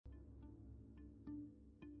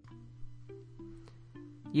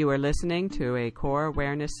You are listening to a Core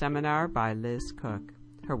Awareness seminar by Liz Cook.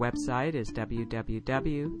 Her website is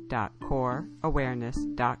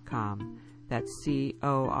www.coreawareness.com. That's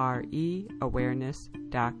C-O-R-E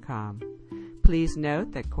awareness.com. Please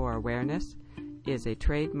note that Core Awareness is a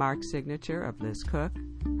trademark signature of Liz Cook,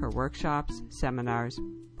 her workshops, seminars,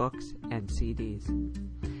 books, and CDs.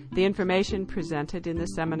 The information presented in the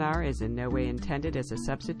seminar is in no way intended as a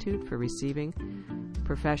substitute for receiving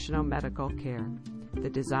professional medical care. The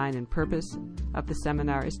design and purpose of the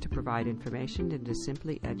seminar is to provide information and to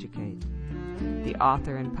simply educate. The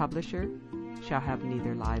author and publisher shall have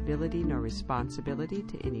neither liability nor responsibility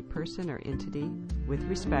to any person or entity with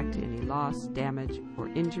respect to any loss, damage, or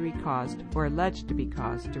injury caused or alleged to be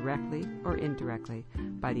caused directly or indirectly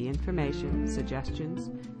by the information, suggestions,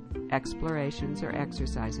 explorations, or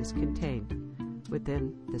exercises contained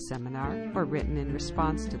within the seminar or written in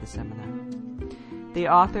response to the seminar. The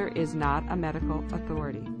author is not a medical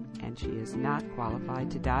authority, and she is not qualified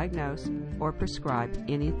to diagnose or prescribe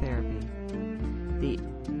any therapy. The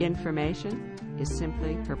information is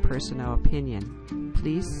simply her personal opinion.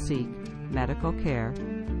 Please seek medical care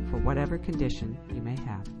for whatever condition you may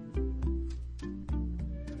have.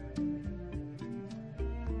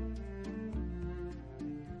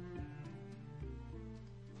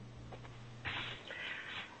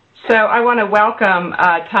 So I want to welcome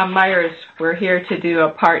Tom Myers. We're here to do a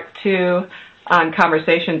part 2 on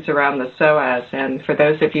conversations around the psoas. And for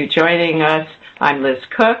those of you joining us, I'm Liz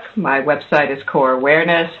Cook. My website is Core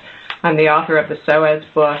Awareness. I'm the author of the psoas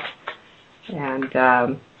book. And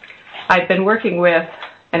I've been working with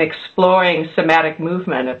and exploring somatic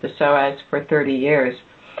movement of the psoas for 30 years.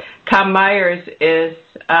 Tom Myers'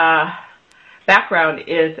 background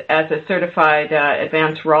is as a certified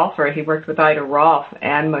advanced Rolfer. He worked with Ida Rolf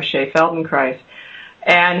and Moshe Feldenkrais.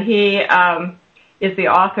 And he is the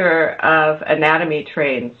author of Anatomy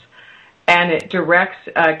Trains, and it directs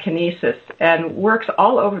kinesis and works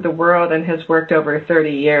all over the world and has worked over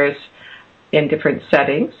 30 years in different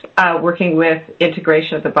settings, working with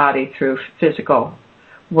integration of the body through physical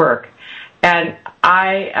work. And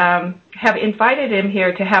I have invited him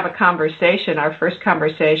here to have a conversation. Our first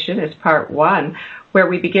conversation is part 1, where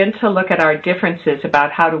we begin to look at our differences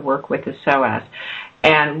about how to work with the psoas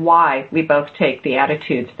and why we both take the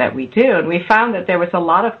attitudes that we do. And we found that there was a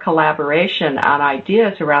lot of collaboration on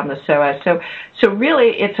ideas around the psoas. So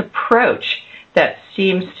really, its approach that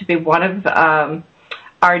seems to be one of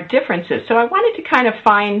our differences. So I wanted to kind of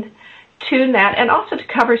fine-tune that and also to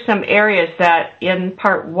cover some areas that in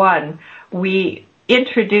part 1 we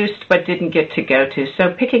introduced but didn't get to go to.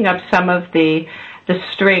 So picking up some of the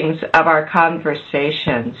strings of our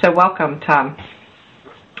conversation. So welcome, Tom.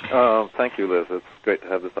 Thank you, Liz. It's great to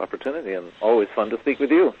have this opportunity and always fun to speak with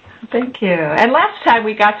you. Thank you. And last time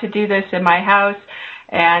we got to do this in my house,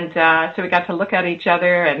 and so we got to look at each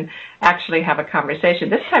other and actually have a conversation.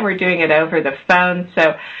 This time we're doing it over the phone,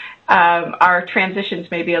 so our transitions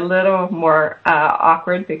may be a little more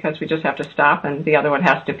awkward because we just have to stop and the other one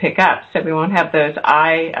has to pick up. So we won't have those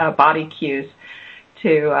eye-body cues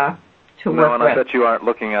to work with. No, and I bet you aren't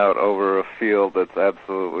looking out over a field that's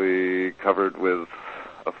absolutely covered with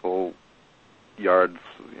a full yard's,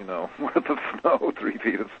 worth of snow, 3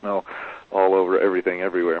 feet of snow all over everything,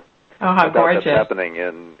 everywhere. Oh, how gorgeous. That's happening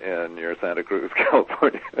in your Santa Cruz,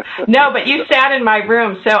 California. No, but you sat in my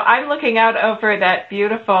room, so I'm looking out over that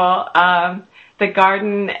beautiful, the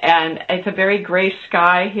garden, and it's a very gray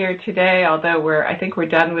sky here today, although I think we're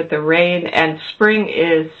done with the rain, and spring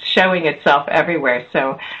is showing itself everywhere,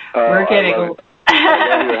 so we're getting... I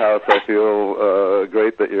love your house. I feel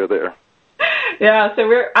great that you're there. Yeah, so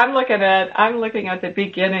I'm looking at the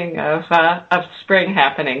beginning of spring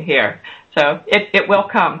happening here, so it will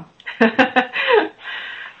come.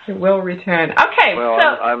 It will return. Okay. Well,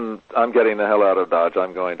 so I'm getting the hell out of Dodge.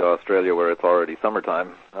 I'm going to Australia where it's already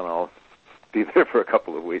summertime, and I'll be there for a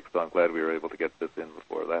couple of weeks. So I'm glad we were able to get this in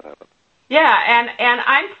before that happened. Yeah, and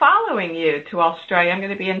I'm following you to Australia. I'm going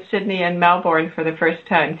to be in Sydney and Melbourne for the first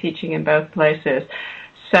time, teaching in both places.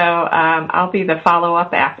 So I'll be the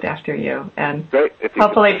follow-up act after you, and great.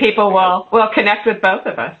 Hopefully people will connect with both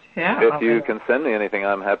of us. Yeah. If you can send me anything,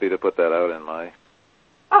 I'm happy to put that out in my...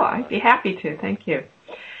 Oh, I'd be happy to. Thank you.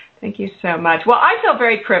 Thank you so much. Well, I feel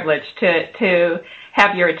very privileged to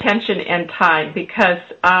have your attention and time because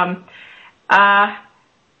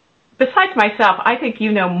besides myself, I think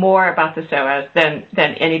you know more about the psoas than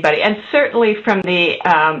anybody, and certainly from the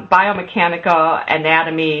biomechanical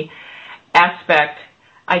anatomy aspect,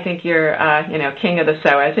 I think you're king of the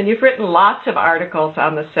psoas, and you've written lots of articles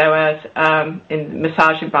on the psoas in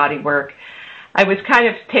massage and body work. I was kind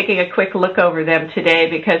of taking a quick look over them today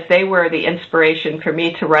because they were the inspiration for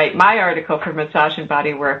me to write my article for Massage and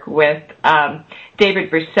Bodywork with David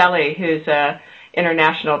Berselli, who's an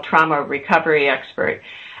international trauma recovery expert.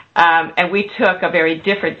 And we took a very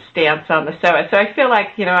different stance on the psoas. So I feel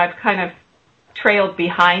like, I've kind of trailed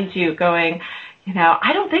behind you going,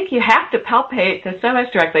 I don't think you have to palpate the psoas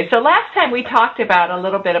directly. So last time we talked about a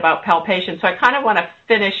little bit about palpation, so I kind of want to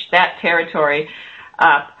finish that territory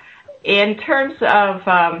up in terms of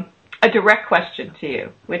a direct question to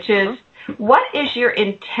you, which is, what is your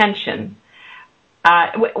intention?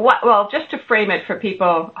 Well, just to frame it for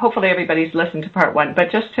people, hopefully everybody's listened to part one, but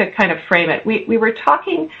just to kind of frame it, we were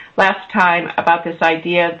talking last time about this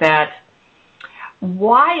idea that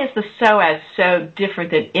why is the psoas so different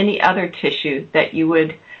than any other tissue that you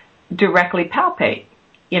would directly palpate?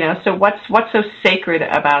 So what's so sacred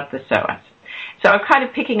about the psoas? So I'm kind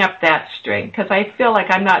of picking up that string because I feel like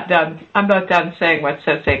I'm not done saying what's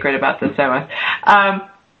so sacred about the psoas.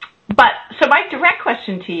 But so my direct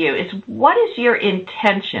question to you is, what is your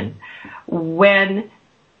intention when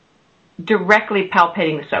directly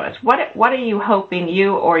palpating the psoas? What are you hoping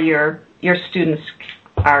you or your students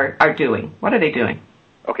are doing? What are they doing?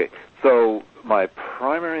 Okay, so my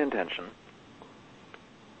primary intention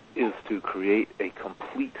is to create a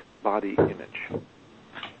complete body image.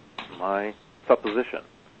 My supposition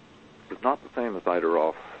is not the same as Ida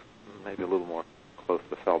Rolf, maybe a little more close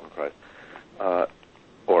to Feldenkrais,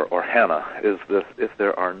 or Hanna, is this: if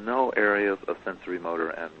there are no areas of sensory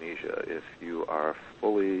motor amnesia, if you are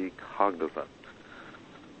fully cognizant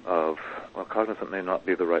of, well, cognizant may not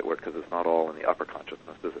be the right word because it's not all in the upper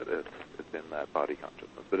consciousness, is it? It's in that body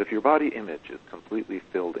consciousness. But if your body image is completely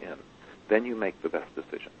filled in, then you make the best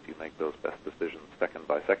decisions. You make those best decisions second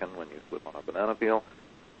by second when you slip on a banana peel,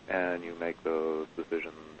 and you make those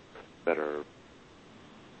decisions better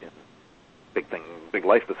in big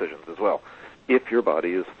life decisions as well, if your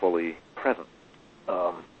body is fully present.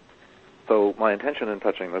 So my intention in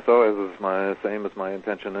touching the psoas is the same as my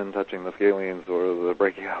intention in touching the scalenes or the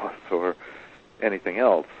brachialis or anything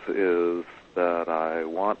else, is that I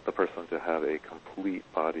want the person to have a complete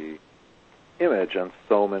body image, and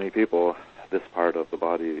so many people, this part of the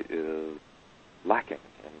body is lacking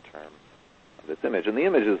in terms of its image. And the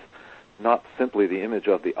image is not simply the image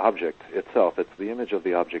of the object itself, it's the image of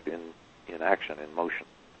the object in action, in motion.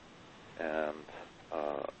 And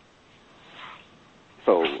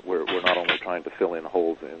so we're not only trying to fill in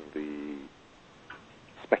holes in the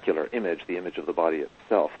specular image, the image of the body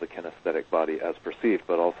itself, the kinesthetic body as perceived,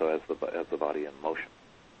 but also as the body in motion.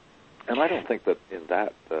 And I don't think that in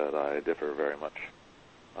that I differ very much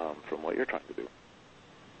from what you're trying to do.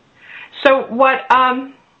 So what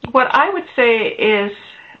I would say is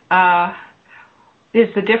the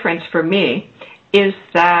difference for me is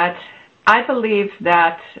that I believe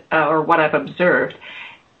that, or what I've observed,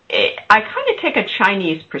 I kind of take a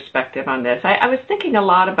Chinese perspective on this. I was thinking a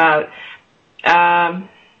lot about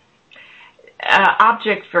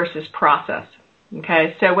object versus process.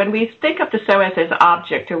 Okay, so when we think of the psoas as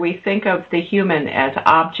object, or we think of the human as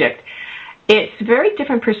object, it's a very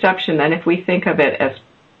different perception than if we think of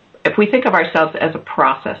ourselves as a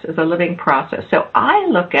process, as a living process. So I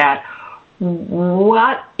look at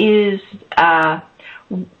what is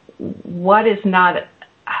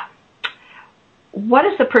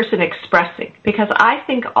the person expressing? Because I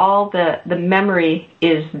think all the memory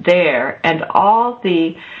is there, and all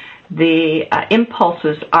the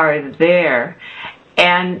impulses are there,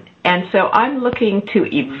 and so I'm looking to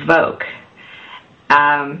evoke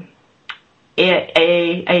a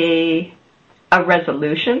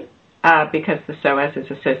resolution, because the psoas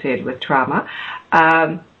is associated with trauma,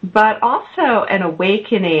 but also an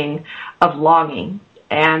awakening of longing,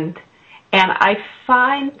 and I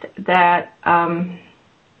find that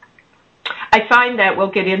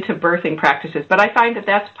we'll get into birthing practices, but I find that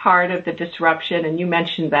that's part of the disruption, and you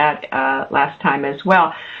mentioned that last time as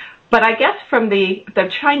well. But I guess from the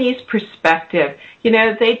Chinese perspective,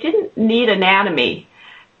 they didn't need anatomy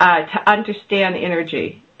to understand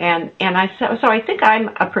energy, and so I think I'm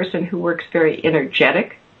a person who works very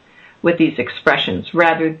energetic with these expressions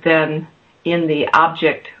rather than in the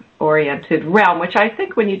object-oriented realm, which I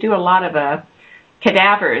think when you do a lot of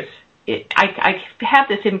cadavers, I have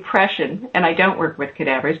this impression, and I don't work with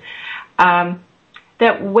cadavers,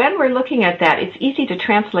 that when we're looking at that, it's easy to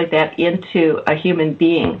translate that into a human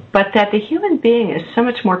being, but that the human being is so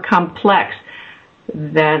much more complex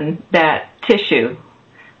than that tissue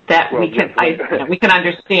that we can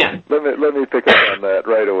understand. Let me pick up on that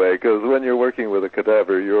right away, because when you're working with a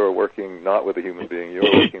cadaver, you're working not with a human being,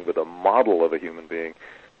 you're working with a model of a human being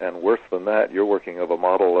And worse than that, you're working of a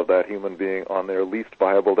model of that human being on their least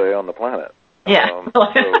viable day on the planet. Yeah.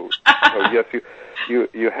 So yes,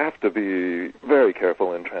 you have to be very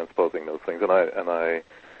careful in transposing those things. And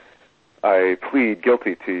I plead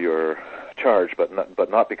guilty to your charge, but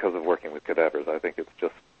not because of working with cadavers. I think it's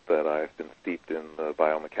just that I've been steeped in the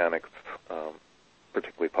biomechanics,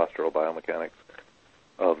 particularly postural biomechanics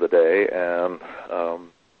of the day, and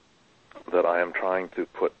that I am trying to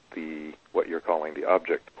put what you're calling the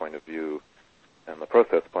object point of view and the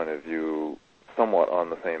process point of view somewhat on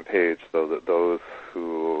the same page, so that those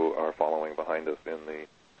who are following behind us and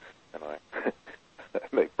I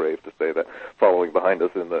make brave to say that, following behind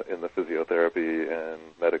us in the physiotherapy and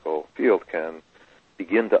medical field can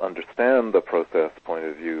begin to understand the process point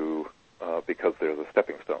of view because there's a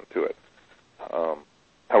stepping stone to it.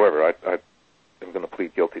 However, I am going to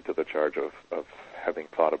plead guilty to the charge of having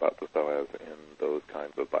thought about the psoas in those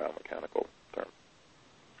kinds of biomechanical terms.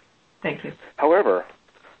 Thank you. However,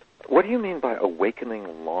 what do you mean by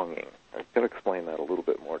awakening longing? You've got to explain that a little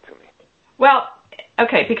bit more to me. Well,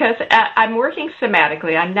 okay, because I'm working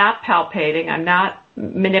somatically. I'm not palpating. I'm not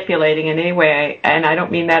manipulating in any way, and I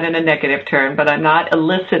don't mean that in a negative term, but I'm not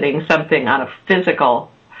eliciting something on a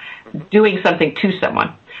physical, doing something to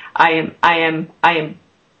someone. I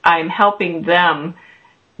am helping them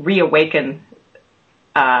reawaken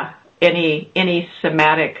any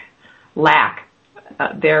somatic lack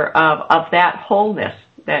thereof of that wholeness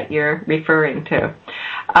that you're referring to.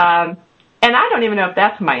 And I don't even know if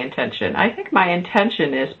that's my intention. I think my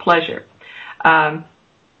intention is pleasure, to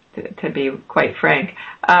be quite frank.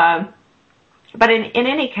 But in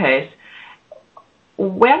any case,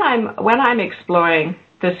 when I'm exploring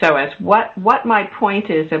the psoas, what my point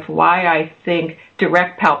is of why I think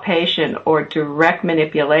direct palpation or direct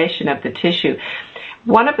manipulation of the tissue.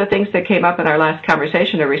 One of the things that came up in our last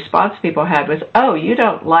conversation, a response people had was, oh, you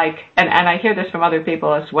don't like, and I hear this from other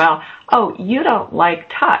people as well, oh, you don't like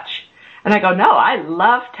touch. And I go, no, I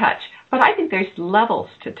love touch, but I think there's levels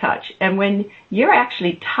to touch. And when you're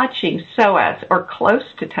actually touching psoas or close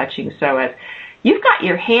to touching psoas, you've got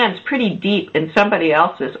your hands pretty deep in somebody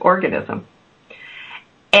else's organism.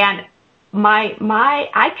 And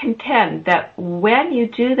I contend that when you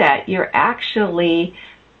do that, you're actually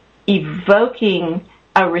evoking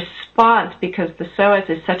a response, because the psoas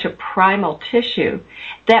is such a primal tissue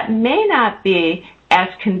that may not be as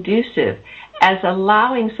conducive as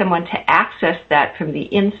allowing someone to access that from the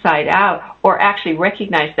inside out, or actually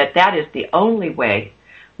recognize that that is the only way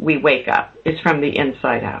we wake up, is from the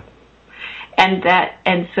inside out.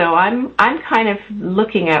 And so I'm kind of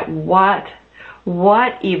looking at what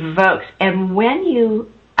evokes, and when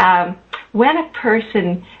a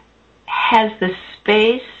person has the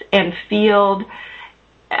space and field,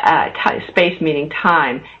 space meaning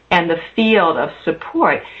time, and the field of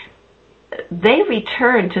support, they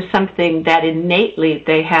return to something that innately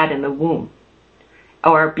they had in the womb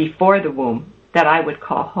or before the womb that I would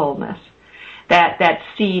call wholeness. That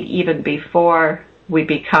seed even before we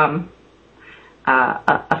become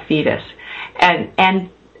a fetus, and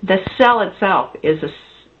the cell itself is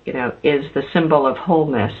the symbol of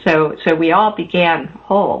wholeness. So we all began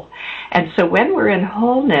whole, and so when we're in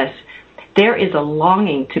wholeness, there is a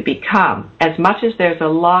longing to become. As much as there's a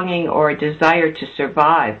longing or a desire to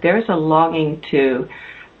survive, there's a longing to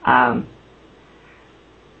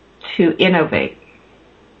innovate.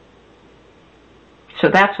 So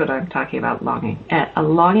that's what I'm talking about, longing. A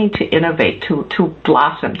longing to innovate, to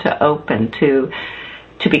blossom, to open, to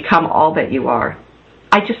become all that you are.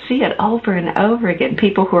 I just see it over and over again.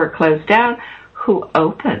 People who are closed down, who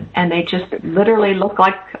open, and they just literally look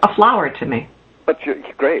like a flower to me. But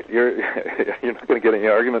great. You're not going to get any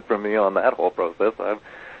argument from me on that whole process. I'm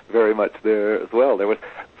very much there as well. There was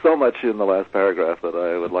so much in the last paragraph that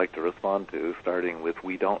I would like to respond to, starting with,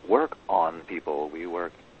 we don't work on people, we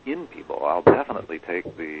work in people. I'll definitely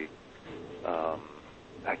take the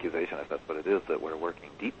accusation, if that's what it is, that we're working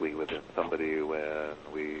deeply within somebody when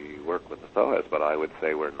we work with the psoas, but I would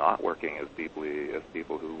say we're not working as deeply as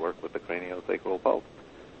people who work with the craniosacral pulse.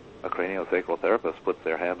 A craniosacral therapist puts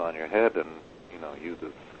their hand on your head and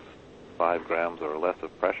uses 5 grams or less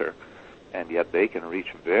of pressure, and yet they can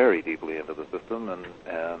reach very deeply into the system and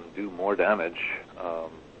do more damage,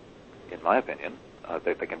 in my opinion.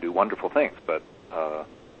 They can do wonderful things, but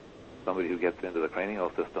somebody who gets into the cranial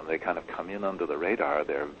system, they kind of come in under the radar.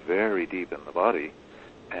 They're very deep in the body,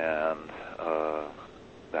 and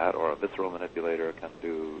that or a visceral manipulator can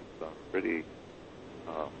do some pretty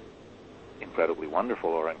incredibly wonderful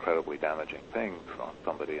or incredibly damaging things on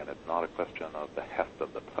somebody, and it's not a question of the heft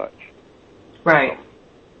of the touch. Right.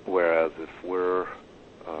 Whereas if we're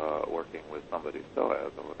working with somebody's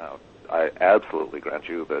psoas. Now, I absolutely grant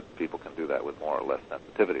you that people can do that with more or less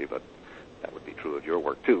sensitivity, but that would be true of your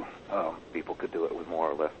work too. People could do it with more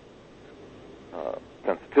or less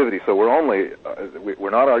sensitivity. So we're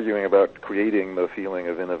not arguing about creating the feeling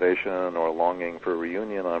of innovation or longing for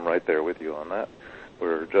reunion. I'm right there with you on that.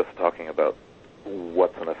 We're just talking about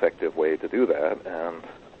what's an effective way to do that, and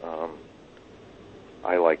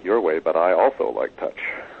I like your way, but I also like touch,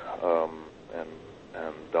 and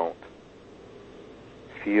don't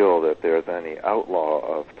feel that there's any outlaw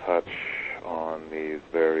of touch on these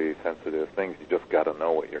very sensitive things. You just got to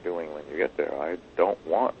know what you're doing when you get there. I don't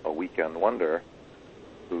want a weekend wonder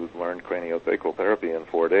who's learned craniosacral therapy in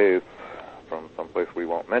 4 days from someplace we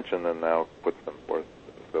won't mention and now puts themselves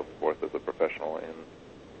forth as a professional in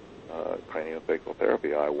craniosacral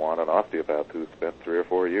therapy. I want an osteopath who spent 3 or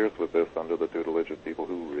 4 years with this under the tutelage of people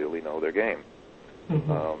who really know their game,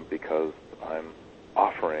 because I'm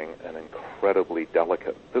offering an incredibly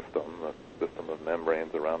delicate system, a system of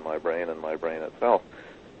membranes around my brain and my brain itself,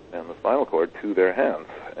 and the spinal cord to their hands.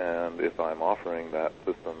 And if I'm offering that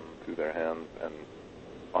system to their hands, and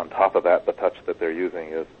on top of that, the touch that they're using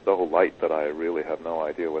is so light that I really have no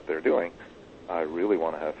idea what they're doing, I really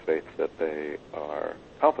want to have faith that they are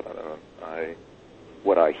competent. And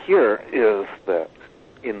what I hear is that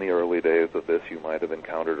in the early days of this, you might have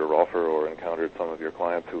encountered a Rolfer or encountered some of your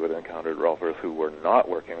clients who had encountered Rolfers who were not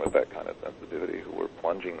working with that kind of sensitivity, who were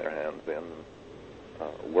plunging their hands in,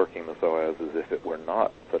 working the psoas as if it were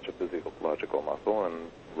not such a physiological muscle.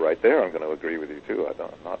 And right there, I'm going to agree with you, too. I'm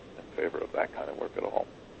not in favor of that kind of work at all.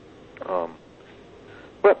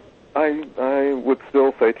 But I would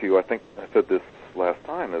still say to you, I think I said this last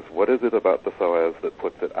time, is what is it about the psoas that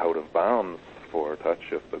puts it out of bounds for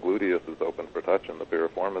touch? If the gluteus is open for touch and the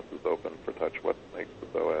piriformis is open for touch, what makes the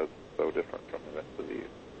psoas so different from the rest of these?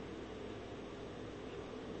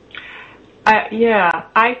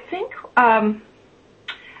 I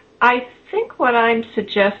think what I'm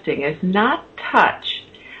suggesting is not touch,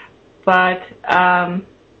 but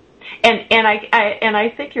and I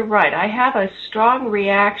think you're right. I have a strong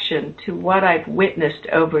reaction to what I've witnessed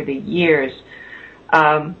over the years,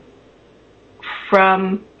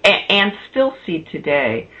 from and still see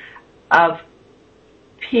today, of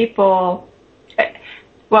people.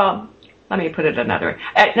 Well, let me put it another way.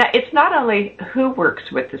 It's not only who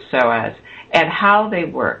works with the psoas and how they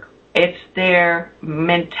work, it's their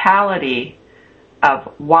mentality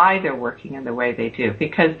of why they're working in the way they do,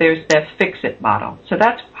 because there's the fix-it model. So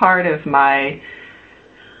that's part of my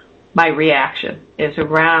reaction, is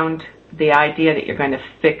around the idea that you're going to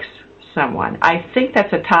fix someone. I think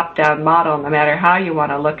that's a top-down model, no matter how you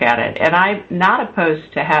want to look at it. And I'm not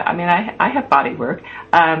opposed to I have body work.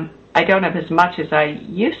 I don't have as much as I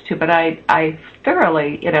used to, but I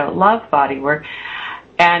thoroughly, love body work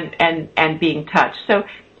and being touched. So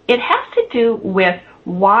it has to do with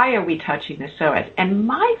why are we touching the psoas? And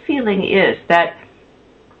my feeling is that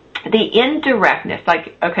the indirectness,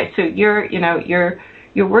 so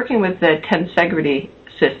you're working with the tensegrity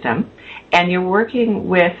system, and you're working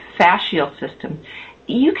with fascial system.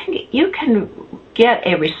 You can get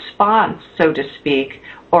a response, so to speak,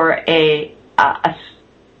 or a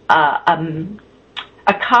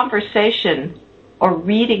conversation, or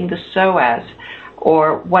reading the psoas,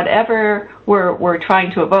 or whatever we're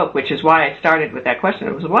trying to evoke, which is why I started with that question.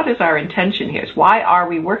 It was, what is our intention here? Why are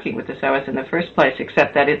we working with the psoas in the first place,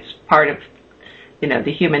 except that it's part of,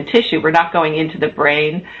 the human tissue. We're not going into the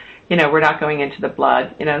brain, we're not going into the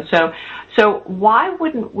blood, So why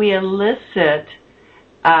wouldn't we elicit,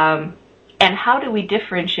 and how do we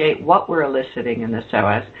differentiate what we're eliciting in the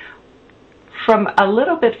psoas from a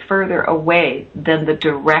little bit further away than the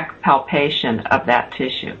direct palpation of that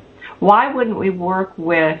tissue? Why wouldn't we work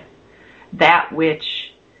with that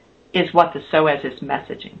which is what the psoas is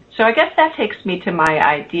messaging? So I guess that takes me to my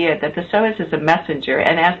idea that the psoas is a messenger,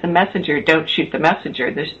 and as the messenger, don't shoot the messenger.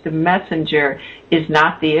 The messenger is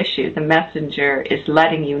not the issue. The messenger is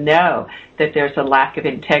letting you know that there's a lack of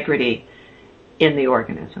integrity in the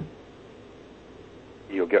organism.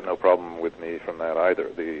 You'll get no problem with me from that either.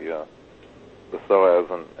 The psoas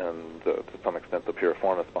and to some extent the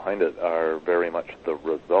piriformis behind it are very much the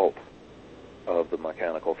result of the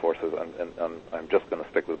mechanical forces, and I'm just going to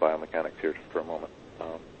stick with biomechanics here for a moment.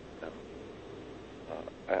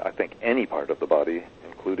 I think any part of the body,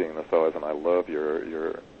 including the psoas, and I love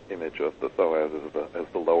your image of the psoas as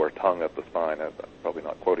the lower tongue of the spine. I'm probably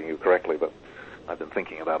not quoting you correctly, but I've been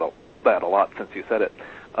thinking about that a lot since you said it.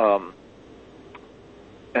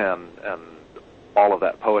 And all of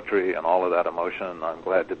that poetry and all of that emotion, I'm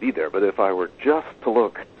glad to be there. But if I were just to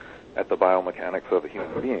look at the biomechanics of a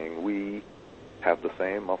human being, we have the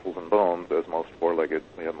same muscles and bones as most four-legged.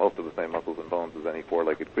 We have most of the same muscles and bones as any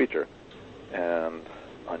four-legged creature, and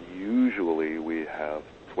unusually we have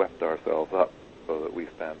swept ourselves up so that we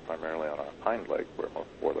stand primarily on our hind legs, where most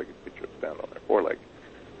four-legged creatures stand on their foreleg,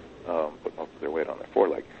 put most of their weight on their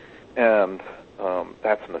foreleg, and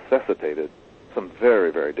that's necessitated some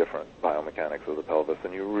very, very different biomechanics of the pelvis,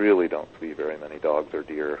 and you really don't see very many dogs or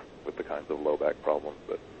deer with the kinds of low back problems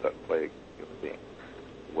that plague human beings,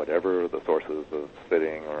 whatever the sources of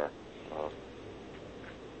sitting or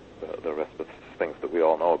the rest of the things that we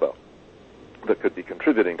all know about that could be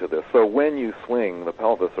contributing to this. So when you swing the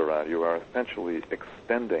pelvis around, you are essentially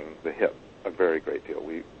extending the hip a very great deal.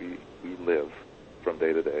 We live from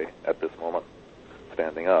day to day at this moment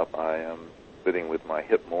standing up. I am sitting with my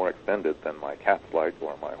hip more extended than my cat's like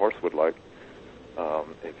or my horse would like.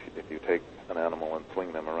 If you take an animal and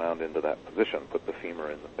swing them around into that position, put the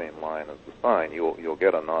femur in the same line as the spine, you'll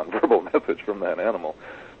get a nonverbal message from that animal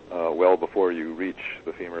well before you reach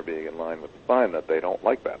the femur being in line with the spine that they don't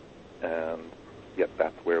like that. And yet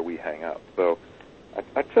that's where we hang out. So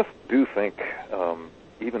I just do think,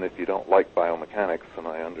 even if you don't like biomechanics, and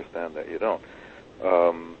I understand that you don't,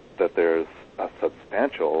 that there's a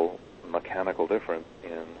substantial mechanical difference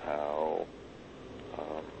in how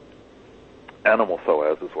animal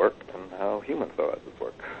psoases work and how human psoases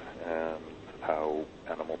work, and how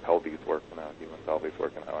animal pelvises work and how human pelvises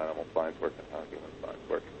work, and how animal spines work and how human spines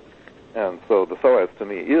work. And so the psoas, to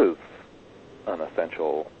me, is an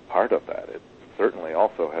essential part of that. It certainly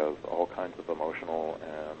also has all kinds of emotional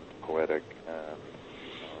and poetic and,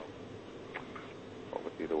 what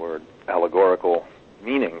would be the word, allegorical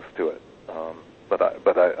meanings to it.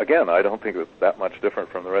 But again, I don't think it's that much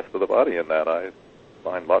different from the rest of the body in that I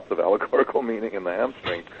find lots of allegorical meaning in the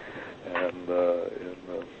hamstring and in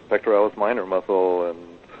the pectoralis minor muscle, and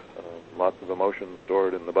lots of emotion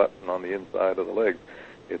stored in the butt and on the inside of the legs.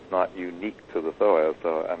 It's not unique to the psoas,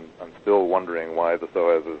 so I'm still wondering why the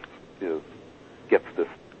psoas gets this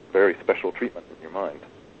very special treatment in your mind.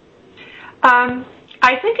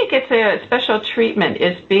 I think it gets a special treatment,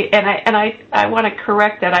 and I want to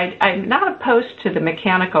correct that. I'm not opposed to the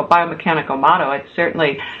biomechanical model. It's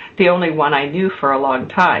certainly the only one I knew for a long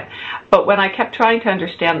time. But when I kept trying to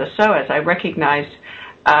understand the psoas, I recognized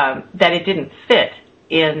that it didn't fit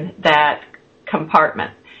in that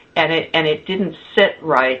compartment, and it didn't sit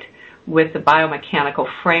right with the biomechanical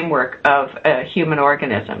framework of a human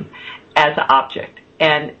organism as an object.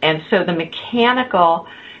 And so the mechanical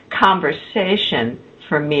conversation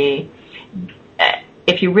for me,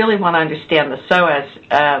 if you really want to understand the psoas,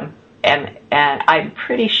 and I'm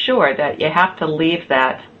pretty sure that you have to leave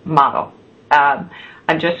that model. I'm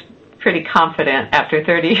just pretty confident after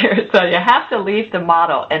 30 years, so you have to leave the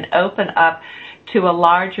model and open up to a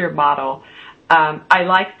larger model. I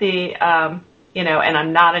like the, and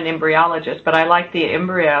I'm not an embryologist, but I like the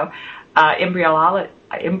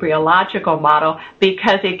embryological model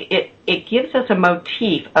because it gives us a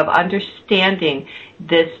motif of understanding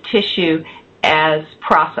this tissue as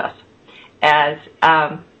process, and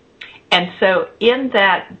so in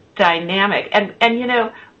that dynamic, and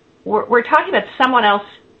we're talking about someone else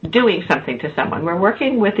doing something to someone. We're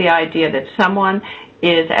working with the idea that someone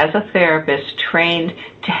is, as a therapist, trained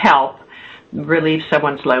to help relieve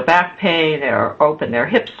someone's low back pain or open their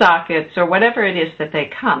hip sockets or whatever it is that they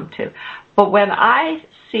come to. But when I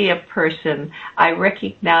see a person, I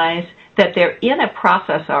recognize that they're in a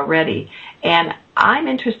process already, and I'm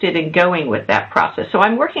interested in going with that process. So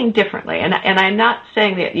I'm working differently, and I'm not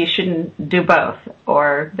saying that you shouldn't do both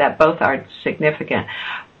or that both aren't significant.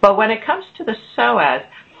 But when it comes to the psoas,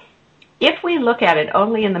 if we look at it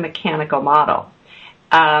only in the mechanical model,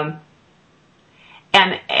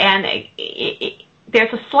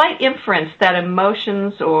 there's a slight inference that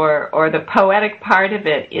emotions or the poetic part of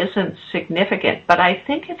it isn't significant. But I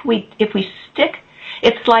think if we stick,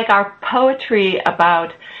 it's like our poetry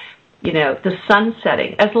about, the sun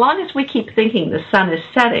setting. As long as we keep thinking the sun is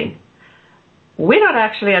setting, we don't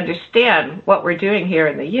actually understand what we're doing here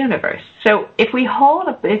in the universe. So if we hold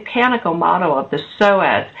a mechanical model of the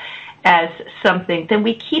psoas as something, then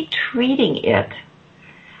we keep treating it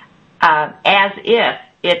as if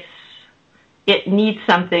it needs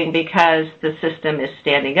something because the system is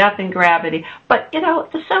standing up in gravity. But, the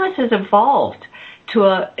psoas has evolved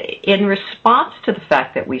in response to the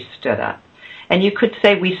fact that we stood up. And you could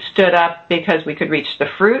say we stood up because we could reach the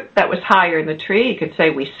fruit that was higher in the tree. You could say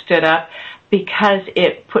we stood up because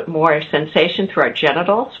it put more sensation through our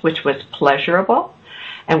genitals, which was pleasurable.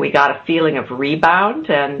 And we got a feeling of rebound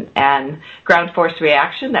and ground force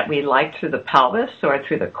reaction that we liked through the pelvis or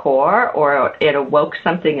through the core, or it awoke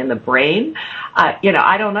something in the brain. I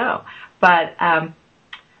don't know. But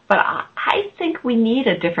I think we need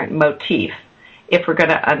a different motif if we're going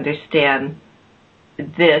to understand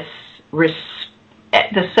this, the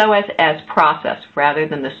psoas as process rather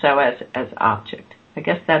than the psoas as object. I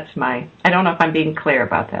guess that's I don't know if I'm being clear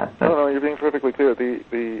about that. But. No, you're being perfectly clear.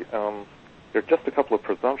 There are just a couple of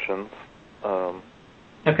presumptions.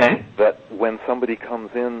 Okay. That when somebody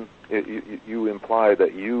comes in, you imply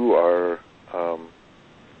that you are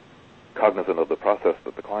cognizant of the process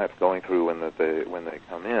that the client's going through when they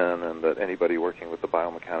come in, and that anybody working with the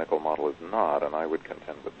biomechanical model is not, and I would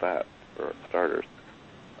contend with that for starters.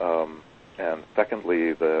 And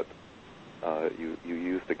secondly, that you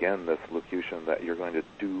used again this locution that you're going to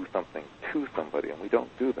do something to somebody, and we don't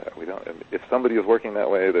do that. We don't. And if somebody is working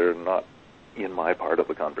that way, they're not in my part of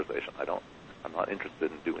the conversation. I'm not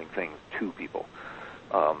interested in doing things to people.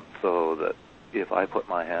 So that if I put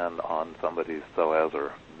my hand on somebody's psoas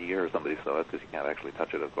or near somebody's psoas, because you can't actually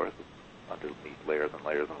touch it, of course, it's underneath layers and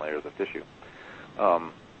layers and layers of tissue.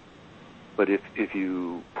 But if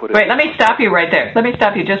you put it... Wait, let me stop you right there. Let me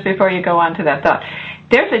stop you just before you go on to that thought.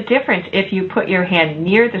 There's a difference if you put your hand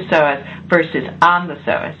near the psoas versus on the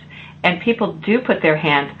psoas. And people do put their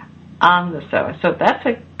hand on the psoas. So that's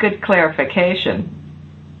a good clarification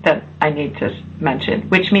that I need to mention,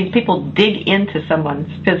 which means people dig into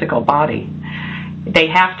someone's physical body. They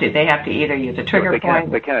have to either use a trigger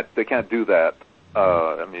point. They can't do that.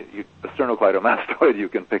 The sternocleidomastoid you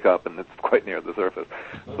can pick up, and it's quite near the surface,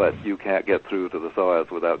 but you can't get through to the psoas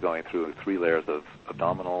without going through 3 layers of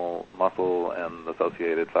abdominal muscle and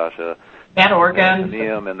associated fascia, and organs,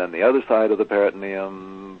 peritoneum, and then the other side of the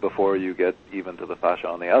peritoneum before you get even to the fascia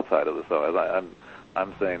on the outside of the psoas.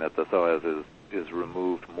 I'm saying that the psoas is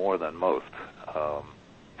removed more than most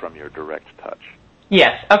from your direct touch.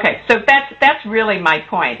 Yes. Okay. So that's really my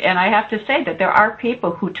point, and I have to say that there are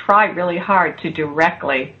people who try really hard to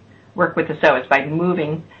directly work with the psoas by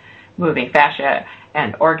moving fascia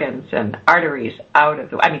and organs and arteries out of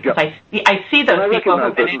the. I mean, because I see those people who. I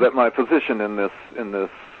recognize that my position in this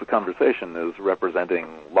conversation is representing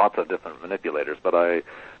lots of different manipulators, but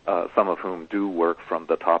some of whom do work from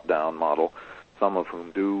the top-down model, some of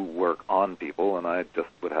whom do work on people, and I just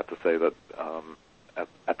would have to say that.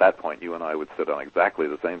 At that point, you and I would sit on exactly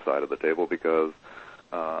the same side of the table because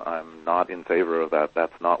I'm not in favor of that.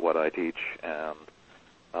 That's not what I teach. And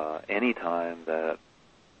any time that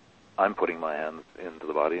I'm putting my hands into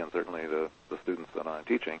the body, and certainly the students that I'm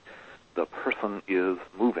teaching, the person is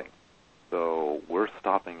moving. So we're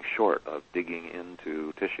stopping short of digging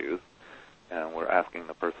into tissues, and we're asking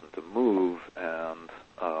the person to move. And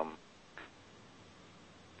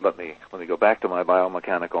let me go back to my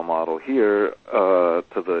biomechanical model here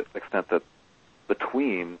to the extent that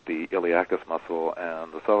between the iliacus muscle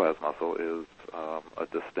and the psoas muscle is a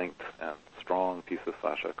distinct and strong piece of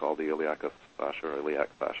fascia called the iliacus fascia or iliac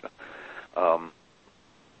fascia.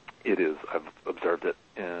 It is, I've observed it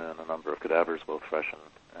in a number of cadavers, both fresh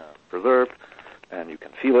and preserved, and you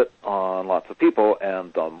can feel it on lots of people,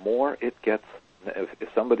 and the more it gets, if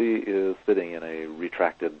somebody is sitting in a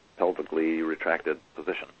pelvically retracted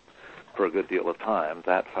position for a good deal of time,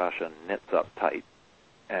 that fascia knits up tight,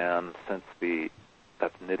 and since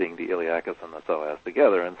that's knitting the iliacus and the psoas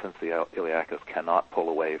together, and since the iliacus cannot pull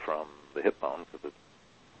away from the hip bone because it's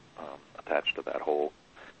attached to that whole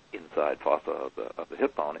inside fossa of the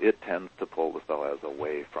hip bone, it tends to pull the psoas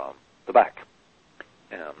away from the back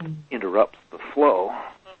and interrupts the flow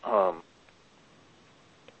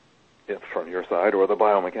from your side or the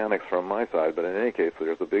biomechanics from my side, but in any case,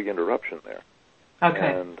 there's a big interruption there.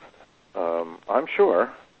 Okay. And I'm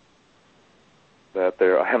sure that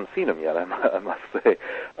I haven't seen them yet, I must say,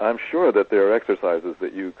 I'm sure that there are exercises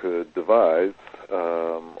that you could devise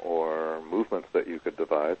or movements that you could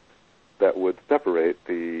devise that would separate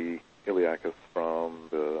the iliacus from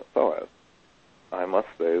the psoas. I must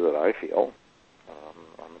say that I feel,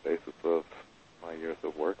 on the basis of my years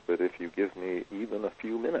of work, that if you give me even a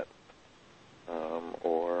few minutes,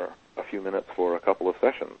 or a few minutes for a couple of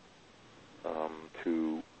sessions,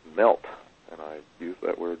 to melt, and I use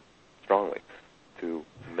that word strongly, to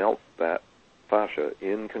melt that fascia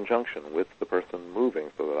in conjunction with the person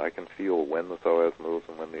moving so that I can feel when the psoas moves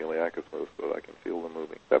and when the iliacus moves so that I can feel them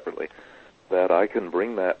moving separately, that I can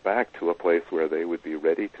bring that back to a place where they would be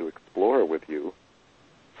ready to explore with you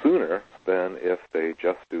sooner than if they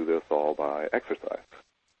just do this all by exercise.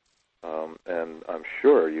 And I'm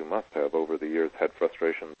sure you must have, over the years, had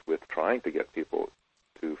frustrations with trying to get people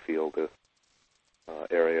to feel this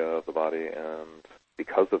area of the body, and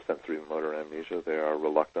because of sensory motor amnesia, they are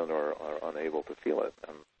reluctant or are unable to feel it.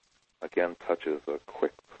 And again, touch is a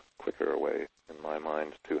quicker way, in my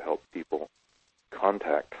mind, to help people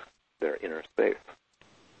contact their inner space.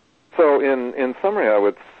 So in summary, I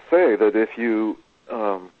would say that if you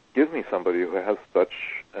give me somebody who has such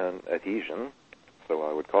an adhesion, so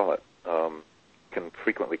I would call it, can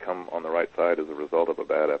frequently come on the right side as a result of a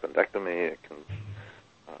bad appendectomy. It can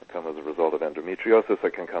come as a result of endometriosis.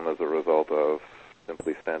 It can come as a result of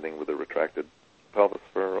simply standing with a retracted pelvis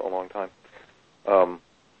for a long time.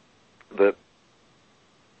 That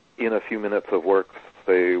in a few minutes of work,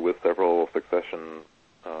 say with several succession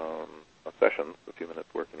sessions, a few minutes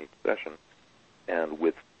work in each session, and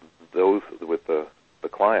with the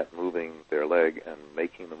client moving their leg and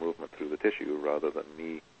making the movement through the tissue rather than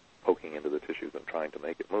me poking into the tissues and trying to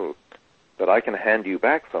make it move, that I can hand you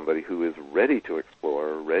back somebody who is ready to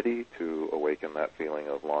explore, ready to awaken that feeling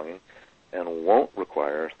of longing, and won't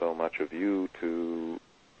require so much of you to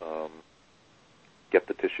get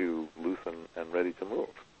the tissue loose and ready to move.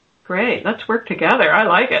 Great. Let's work together. I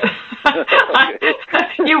like it.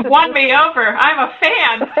 You've won me over. I'm a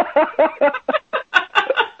fan.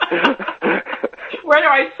 Where do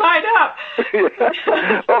I sign up?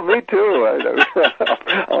 Yeah. Oh, me too.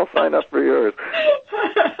 I'll sign up for yours.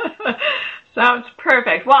 Sounds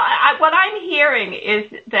perfect. Well, what I'm hearing is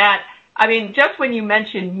that, I mean, just when you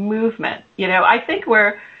mentioned movement, I think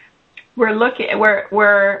we're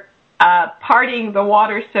parting the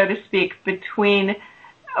water, so to speak, between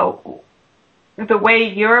the way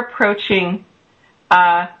you're approaching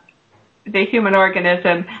the human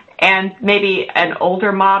organism and maybe an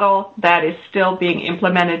older model that is still being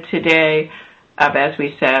implemented today of, as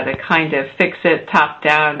we said, a kind of fix-it,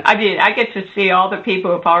 top-down. I mean, I get to see all the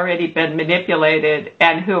people who have already been manipulated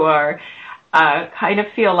and who are kind of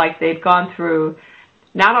feel like they've gone through,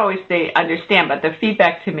 not always they understand, but the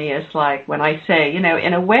feedback to me is like when I say, in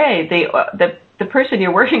a way, the person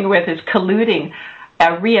you're working with is colluding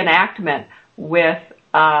a reenactment with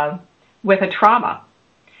a trauma.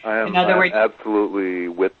 I'm absolutely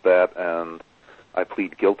with that, and I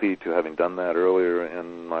plead guilty to having done that earlier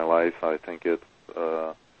in my life. I think it's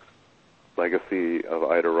a legacy of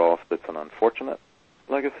Ida Rolf that's an unfortunate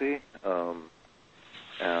legacy,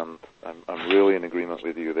 and I'm really in agreement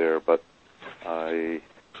with you there, but I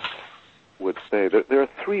would say that there are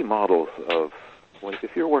three models of,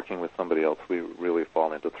 if you're working with somebody else, we really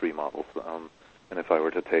fall into three models. And if I were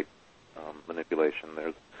to take manipulation,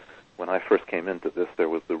 when I first came into this, there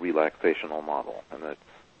was the relaxational model, and it's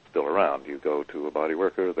still around. You go to a body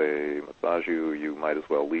worker, they massage you, you might as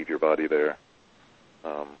well leave your body there,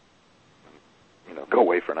 go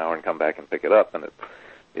away for an hour and come back and pick it up, and it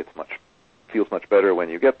feels much better when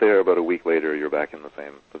you get there, but a week later you're back in the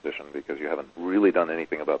same position because you haven't really done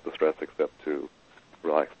anything about the stress except to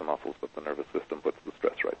relax the muscles, but the nervous system puts the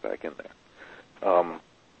stress right back in there.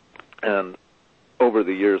 And over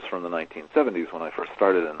the years from the 1970s, when I first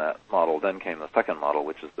started in that model, then came the second model,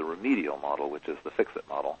 which is the remedial model, which is the fix-it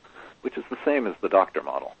model, which is the same as the doctor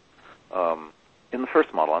model. In the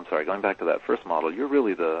first model, going back to that first model, you're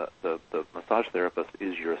really the massage therapist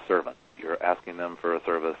is your servant. You're asking them for a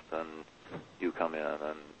service, and you come in,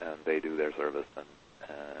 and they do their service, and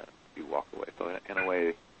you walk away. So in a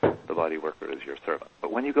way, the body worker is your servant.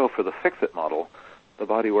 But when you go for the fix-it model, the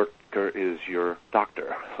body worker is your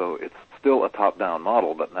doctor. So it's still a top-down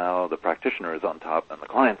model, but now the practitioner is on top and the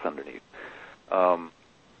client's underneath.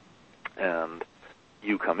 And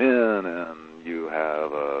you come in and you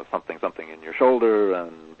have something in your shoulder,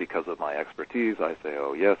 and because of my expertise, I say,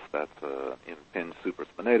 oh, yes, that's an impinged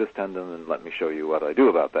supraspinatus tendon, and let me show you what I do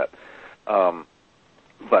about that.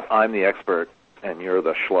 But I'm the expert, and you're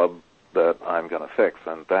the schlub that I'm going to fix,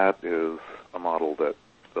 and that is a model that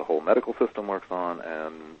the whole medical system works on,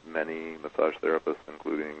 and many massage therapists,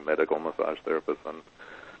 including medical massage therapists and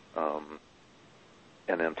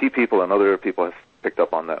NMT people and other people have picked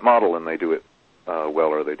up on that model, and they do it well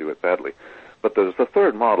or they do it badly. But there's the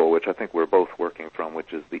third model, which I think we're both working from,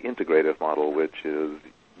 which is the integrative model, which is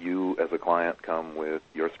you as a client come with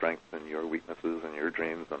your strengths and your weaknesses and your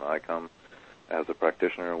dreams, and I come as a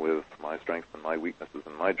practitioner with my strengths and my weaknesses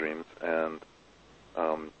and my dreams, and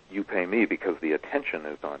you pay me because the attention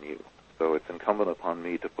is on you. So it's incumbent upon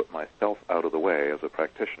me to put myself out of the way as a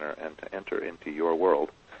practitioner and to enter into your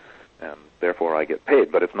world, and therefore I get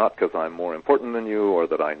paid. But it's not because I'm more important than you or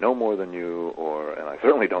that I know more than you, and I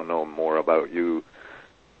certainly don't know more about you,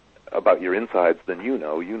 about your insides than you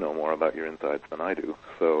know. You know more about your insides than I do.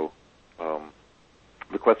 So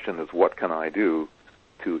the question is, what can I do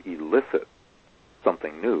to elicit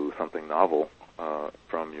something new, something novel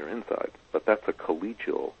from your insides? But that's a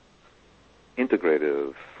collegial,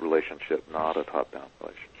 integrative relationship, not a top-down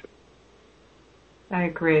relationship. I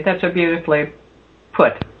agree. That's a beautifully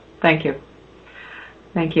put. Thank you.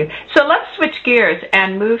 Thank you. So let's switch gears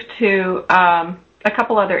and move to a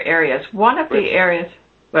couple other areas. One of the areas...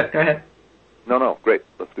 What? Go ahead. No, great.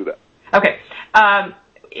 Let's do that. Okay.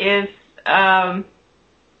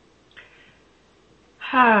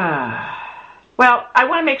 Well, I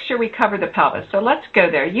want to make sure we cover the pelvis, so let's go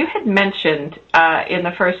there. You had mentioned in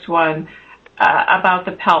the first one about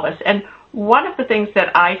the pelvis, and one of the things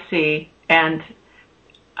that I see, and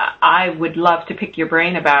I would love to pick your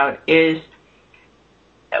brain about, is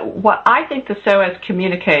what I think the psoas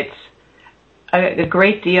communicates a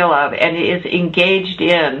great deal of, and is engaged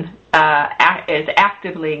in, is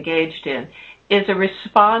actively engaged in, is a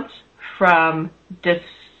response from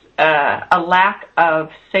a lack of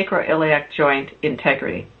sacroiliac joint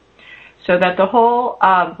integrity. So that the whole,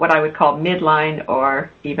 what I would call midline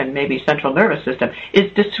or even maybe central nervous system is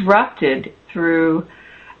disrupted through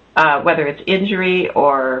whether it's injury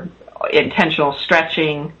or intentional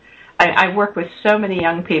stretching. I work with so many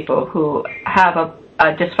young people who have a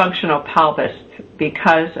dysfunctional pelvis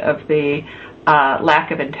because of the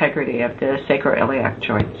lack of integrity of the sacroiliac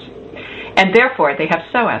joints. And therefore, they have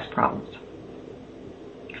psoas problems.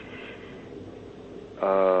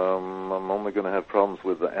 I'm only going to have problems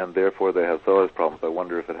with and therefore they have psoas problems. I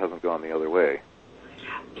wonder if it hasn't gone the other way.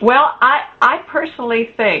 Well, I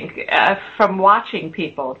personally think, from watching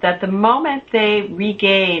people, that the moment they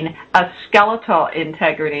regain a skeletal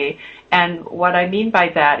integrity, and what I mean by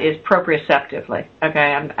that is proprioceptively,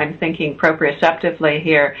 okay, I'm thinking proprioceptively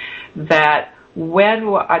here, that when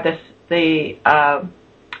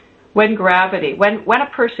gravity, when a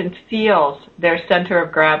person feels their center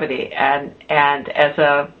of gravity and as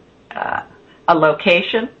a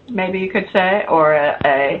location, maybe you could say, or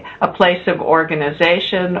a place of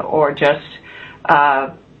organization, or just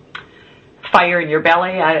fire in your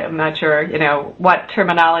belly. I'm not sure, what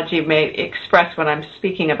terminology may express what I'm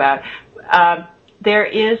speaking about. There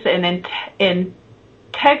is an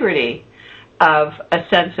integrity of a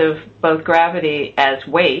sense of both gravity as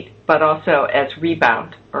weight, but also as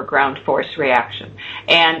rebound or ground force reaction.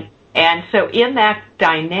 And so in that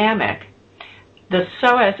dynamic, the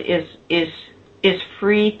psoas is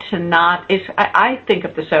free to not, I think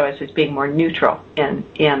of the psoas as being more neutral in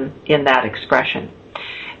that expression.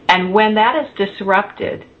 And when that is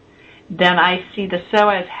disrupted, then I see the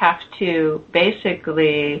psoas have to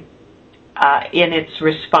basically, in its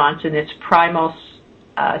response, in its primal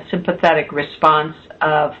sympathetic response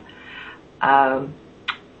of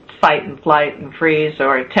fight and flight and freeze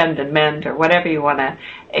or tend and mend or whatever you want to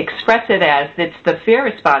express it as, it's the fear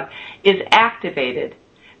response, is activated.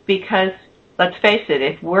 Because, let's face it,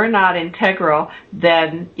 if we're not integral,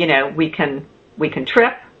 then, we can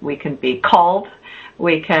trip, we can be called,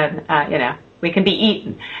 we can be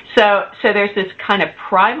eaten. So there's this kind of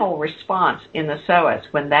primal response in the psoas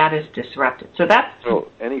when that is disrupted. So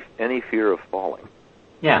any fear of falling.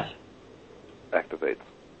 Yes. Activates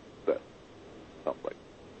that. Sounds like.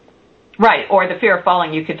 Right, or the fear of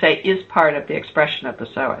falling, you could say, is part of the expression of the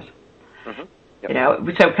psoas. Mm-hmm.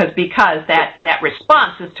 Yep. So because that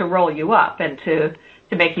response is to roll you up and to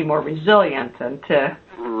make you more resilient and to...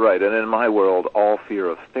 Right, and in my world, all fear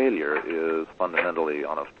of failure is fundamentally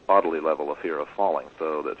on a bodily level a fear of falling,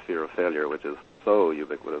 so that fear of failure, which is so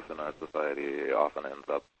ubiquitous in our society, often ends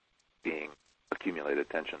up being accumulated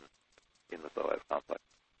tension in the psoas complex.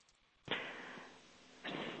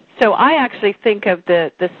 So I actually think of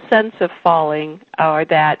the sense of falling or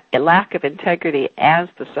that lack of integrity as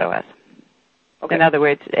the psoas. Okay. In other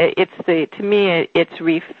words, to me it's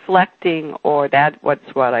reflecting, or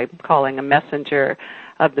what's what I'm calling a messenger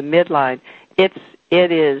of the midline. It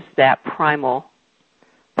is that primal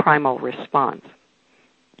response.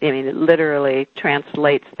 I mean, it literally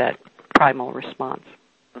translates that primal response.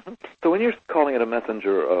 Mm-hmm. So when you're calling it a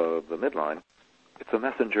messenger of the midline, it's a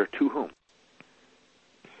messenger to whom?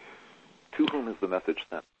 To whom is the message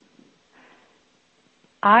sent?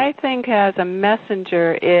 I think as a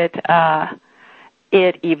messenger, it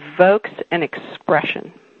evokes an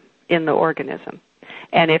expression in the organism.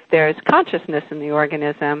 And if there's consciousness in the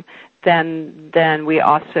organism, then we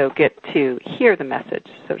also get to hear the message,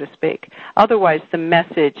 so to speak. Otherwise, the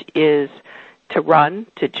message is to run,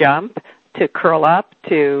 to jump, to curl up,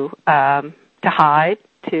 to hide,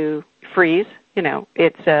 to freeze.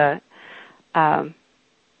 It's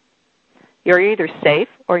you're either safe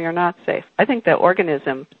or you're not safe. I think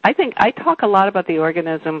I talk a lot about the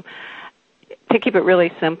organism, to keep it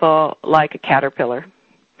really simple, like a caterpillar.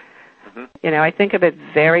 Mm-hmm. I think of it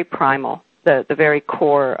very primal, the very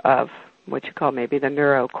core of what you call maybe the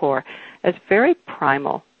neurocore, as very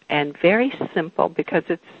primal and very simple because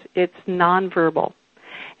it's nonverbal.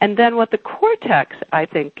 And then what the cortex, I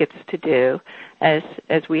think, gets to do as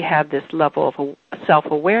we have this level of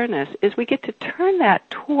self-awareness is we get to turn that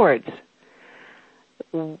towards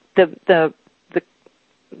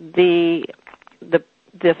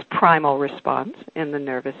this primal response in the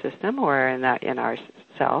nervous system or in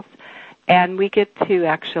ourselves, and we get to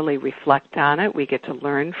actually reflect on it. We get to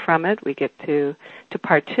learn from it. We get to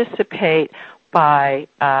participate by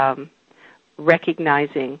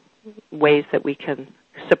recognizing ways that we can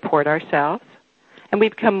support ourselves, and we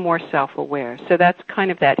become more self-aware. So that's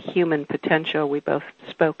kind of that human potential we both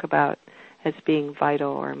spoke about as being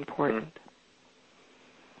vital or important.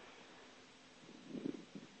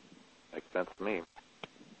 Makes sense to me.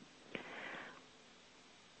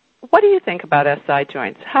 What do you think about SI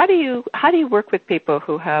joints? How do you work with people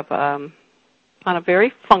who have, on a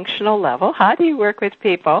very functional level, how do you work with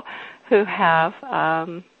people who have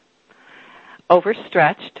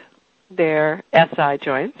overstretched their SI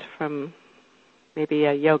joints from maybe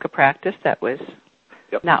a yoga practice that was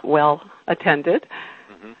not well attended?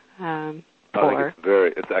 I think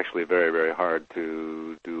it's actually very, very hard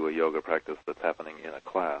to do a yoga practice that's happening in a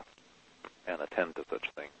class and attend to such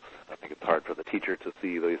things. I think it's hard for the teacher to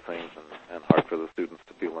see these things and hard for the students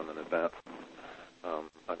to feel them in advance.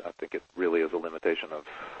 I think it really is a limitation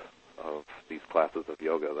of these classes of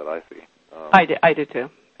yoga that I see. I do too,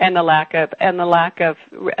 and the lack of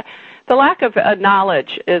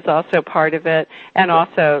knowledge is also part of it, and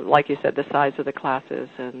also, like you said, the size of the classes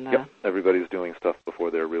and everybody's doing stuff before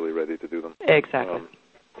they're really ready to do them. Exactly.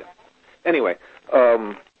 Anyway,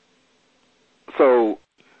 so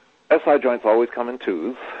SI joints always come in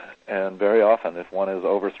twos, and very often, if one is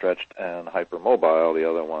overstretched and hypermobile, the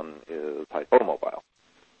other one is hypomobile.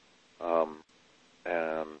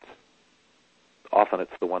 And often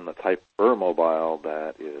it's the one that's hypermobile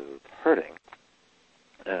that is hurting.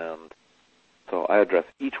 And so I address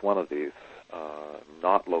each one of these,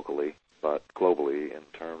 not locally, but globally, in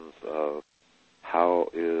terms of how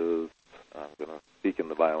is, I'm going to speak in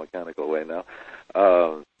the biomechanical way now,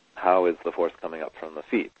 how is the force coming up from the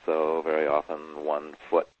feet? So very often one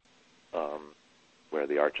foot where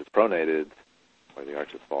the arch is pronated, where the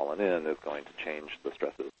arch has fallen in, is going to change the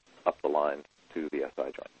stresses up the line to the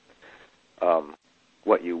SI joint.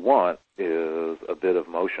 What you want is a bit of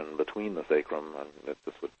motion between the sacrum, and this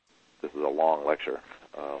is a long lecture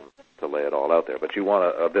to lay it all out there, but you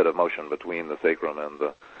want a bit of motion between the sacrum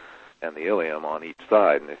and the ilium on each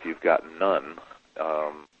side, and if you've got none,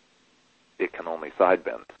 it can only side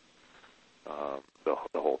bend.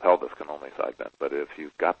 The whole pelvis can only side bend, but if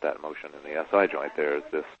you've got that motion in the SI joint, there's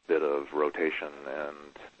this bit of rotation and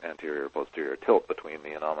anterior-posterior tilt between the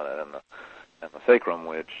innominate and the sacrum,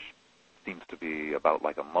 which seems to be about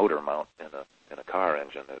like a motor mount in a car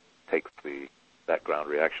engine. It takes that ground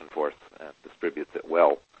reaction force and distributes it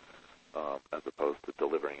well, as opposed to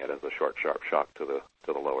delivering it as a short, sharp shock to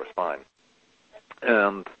the lower spine.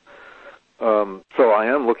 And so I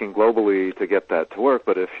am looking globally to get that to work,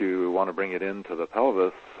 but if you want to bring it into the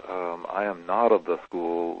pelvis, I am not of the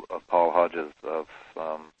school of Paul Hodges of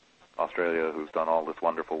Australia, who's done all this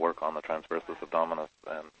wonderful work on the transversus abdominis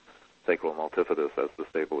and sacral multifidus as the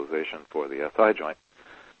stabilization for the SI joint.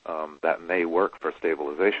 That may work for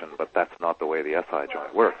stabilization, but that's not the way the SI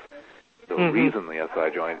joint works. The reason the SI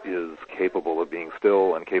joint is capable of being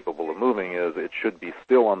still and capable of moving is it should be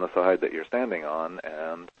still on the side that you're standing on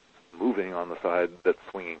and moving on the side that's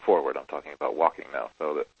swinging forward. I'm talking about walking now,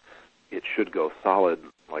 so that it should go solid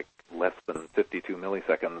like less than 52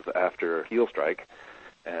 milliseconds after heel strike,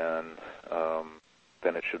 and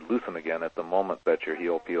then it should loosen again at the moment that your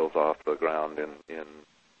heel peels off the ground in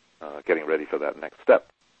getting ready for that next step.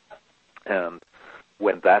 And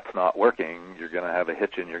when that's not working, you're going to have a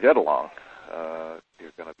hitch in your get-along.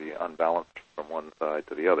 You're going to be unbalanced from one side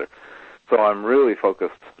to the other. So I'm really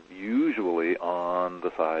focused usually on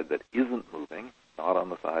the side that isn't moving, not on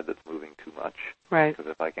the side that's moving too much. Right. Because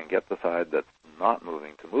if I can get the side that's not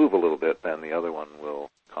moving to move a little bit, then the other one will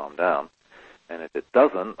calm down. And if it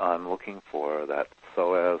doesn't, I'm looking for that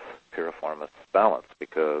psoas piriformis balance,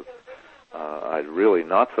 because I'm really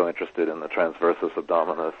not so interested in the transversus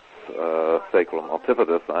abdominis sacral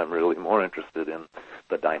multifidus. I'm really more interested in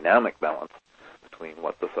the dynamic balance between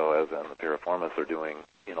what the psoas and the piriformis are doing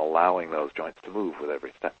in allowing those joints to move with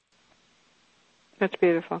every step. That's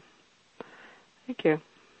beautiful. Thank you.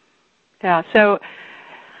 Yeah, so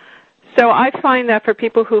I find that for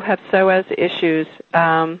people who have psoas issues,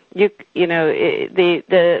 I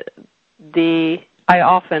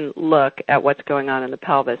often look at what's going on in the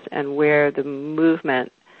pelvis and where the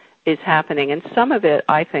movement is happening, and some of it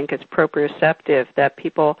I think is proprioceptive, that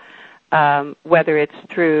people whether it's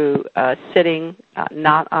through sitting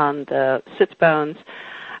not on the sits bones,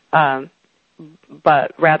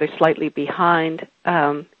 but rather slightly behind,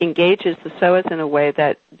 engages the psoas in a way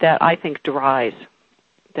that I think dries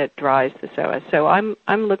the psoas. So I'm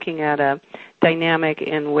looking at a dynamic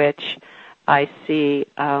in which I see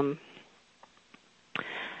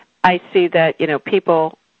that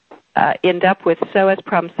people end up with psoas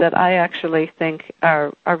problems that I actually think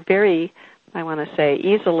are very, I want to say,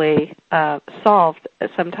 easily solved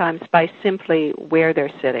sometimes by simply where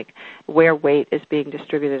they're sitting, where weight is being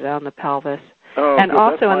distributed on the pelvis, and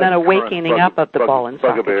then a wakening up of the ball and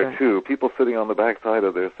socket joint. Too. People sitting on the backside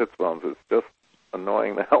of their sits bones is just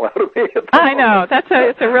annoying the hell out of me. I know.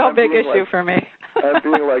 It's a real big issue for me. I'm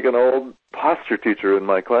being like an old posture teacher in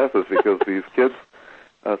my classes because these kids,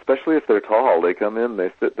 especially if they're tall, they come in,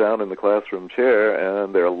 they sit down in the classroom chair,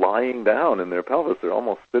 and they're lying down in their pelvis. They're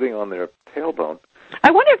almost sitting on their tailbone.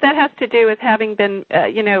 I wonder if that has to do with having been,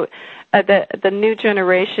 the new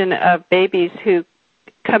generation of babies who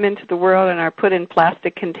come into the world and are put in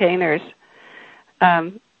plastic containers,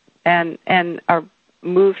 and are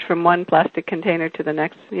moved from one plastic container to the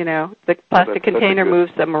next. The plastic container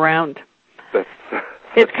moves them around.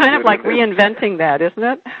 It's kind of like reinventing that, isn't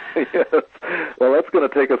it? Yes. Well, that's going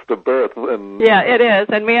to take us to birth. Yeah, it is,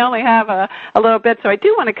 and we only have a little bit, so I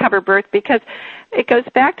do want to cover birth because it goes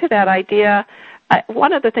back to that idea.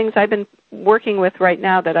 One of the things I've been working with right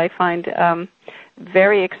now that I find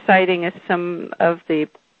very exciting is some of the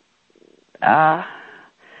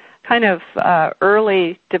kind of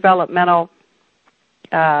early developmental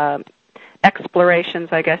explorations,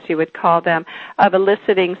 I guess you would call them, of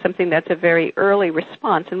eliciting something that's a very early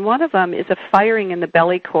response. And one of them is a firing in the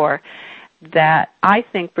belly core that I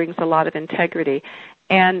think brings a lot of integrity.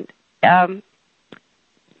 And I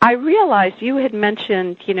realized you had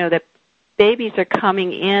mentioned, that babies are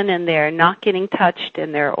coming in and they're not getting touched,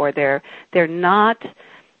 and they're not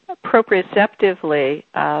proprioceptively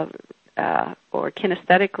or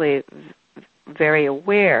kinesthetically very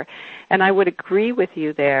aware. And I would agree with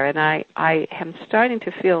you there, and I am starting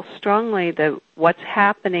to feel strongly that what's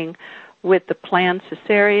happening with the planned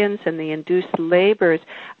cesareans and the induced labors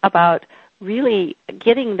about really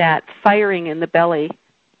getting that firing in the belly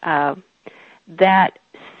that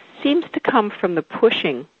seems to come from the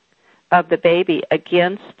pushing of the baby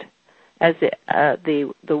against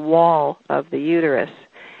the wall of the uterus,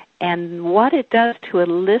 and what it does to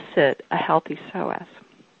elicit a healthy psoas.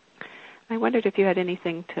 I wondered if you had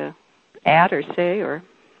anything to add or say or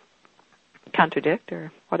contradict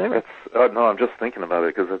or whatever. No, I'm just thinking about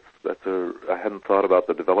it because I hadn't thought about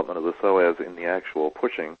the development of the psoas in the actual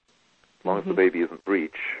pushing. As long as the baby isn't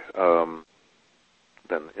breech, then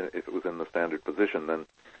if it was in the standard position, then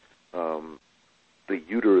the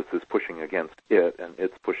uterus is pushing against it, and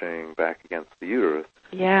it's pushing back against the uterus.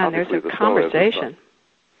 Yeah, and there's a conversation.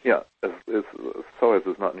 The psoas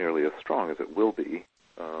is not nearly as strong as it will be,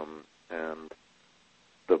 and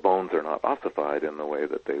the bones are not ossified in the way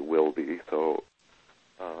that they will be. So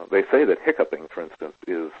they say that hiccuping, for instance,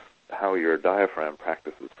 is how your diaphragm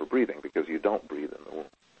practices for breathing, because you don't breathe in the womb.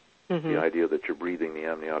 The idea that you're breathing the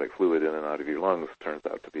amniotic fluid in and out of your lungs turns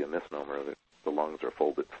out to be a misnomer. The lungs are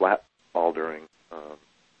folded flat all during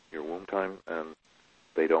your womb time, and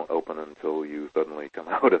they don't open until you suddenly come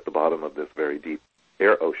out at the bottom of this very deep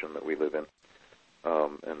air ocean that we live in,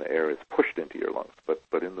 and the air is pushed into your lungs.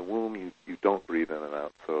 But in the womb, you don't breathe in and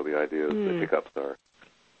out. So the idea is that hiccups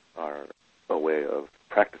are a way of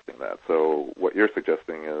practicing that. So what you're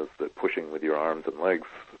suggesting is that pushing with your arms and legs,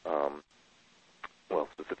 well,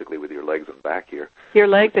 specifically with your legs and back here. Your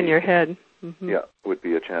legs and your head. Yeah, would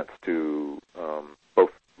be a chance to,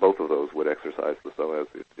 both of those would exercise the psoas.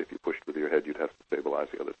 If you pushed with your head, you'd have to stabilize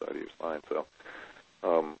the other side of your spine. So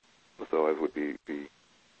the psoas would be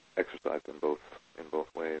exercised in both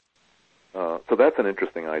ways. So that's an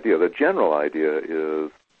interesting idea. The general idea is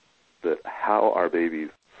that how are babies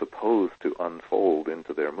supposed to unfold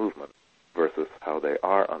into their movement versus how they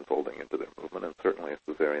are unfolding into their movement, and certainly a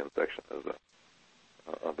cesarean section is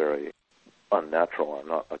a very unnatural. I'm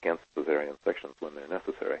not against cesarean sections when they're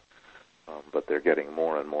necessary, but they're getting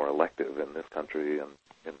more and more elective in this country, and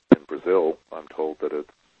in Brazil, I'm told that it's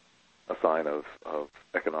a sign of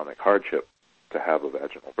economic hardship to have a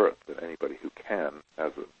vaginal birth, that anybody who can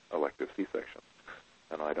has an elective C-section.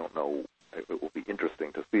 And I don't know, it will be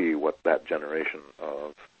interesting to see what that generation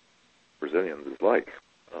of Brazilians is like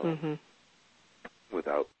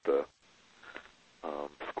without the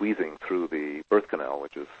squeezing through the birth canal,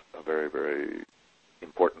 which is a very, very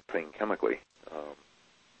important thing chemically.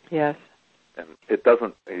 Yes. And it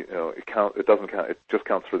doesn't, it doesn't count. It just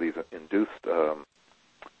counts for these induced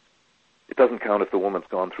It doesn't count if the woman's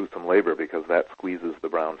gone through some labor, because that squeezes the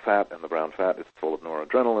brown fat, and the brown fat is full of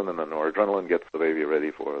noradrenaline, and the noradrenaline gets the baby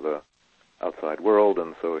ready for the outside world.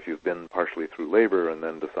 And so if you've been partially through labor and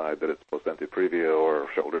then decide that it's placenta previa or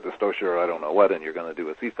shoulder dystocia or I don't know what, and you're going to do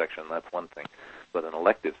a C-section, that's one thing. But an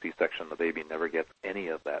elective C-section, the baby never gets any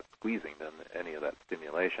of that squeezing, and any of that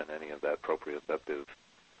stimulation, any of that proprioceptive,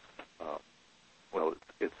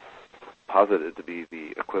 it's posited to be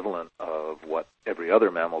the equivalent of what every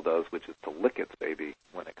other mammal does, which is to lick its baby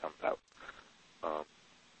when it comes out.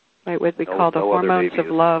 Right, what we call the hormones of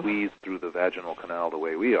love. Squeeze through the vaginal canal the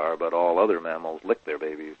way we are, but all other mammals lick their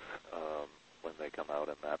babies when they come out,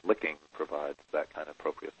 and that licking provides that kind of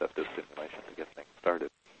proprioceptive stimulation to get things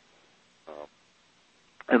started.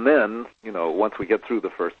 And then, once we get through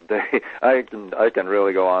the first day, I can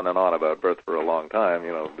really go on and on about birth for a long time.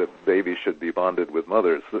 The baby should be bonded with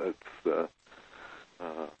mothers. You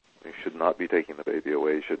should not be taking the baby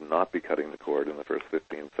away. You should not be cutting the cord in the first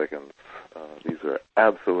 15 seconds. These are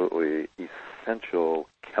absolutely essential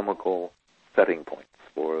chemical setting points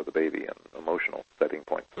for the baby and emotional setting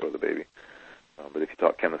points for the baby. But if you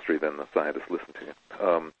talk chemistry, then the scientists listen to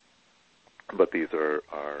you. But these are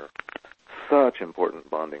such important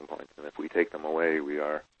bonding points, and if we take them away, we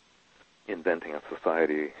are inventing a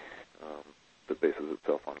society that bases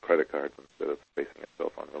itself on credit cards instead of basing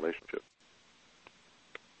itself on relationships.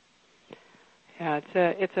 Yeah,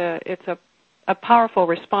 it's a powerful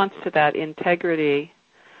response to that integrity,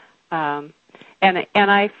 and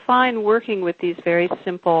I find working with these very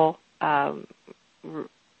simple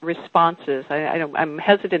responses. I'm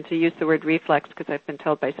hesitant to use the word reflex because I've been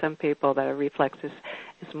told by some people that a reflex is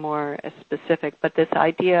more specific. But this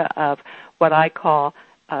idea of what I call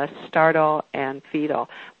startle and fetal,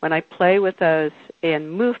 when I play with those in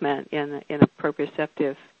movement in a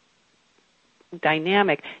proprioceptive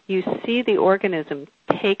dynamic, you see the organism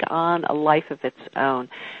take on a life of its own,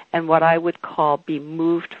 and what I would call be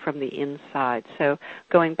moved from the inside. So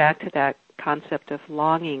going back to that concept of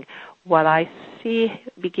longing, what I see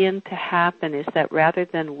begin to happen is that rather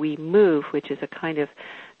than we move, which is a kind of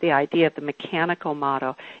the idea of the mechanical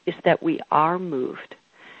model, is that we are moved,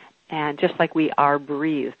 and just like we are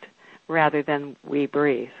breathed rather than we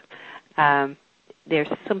breathe. There's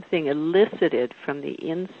something elicited from the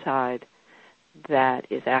inside that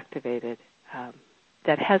is activated,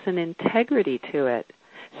 that has an integrity to it.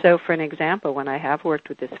 So for an example, when I have worked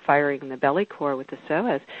with this firing in the belly core with the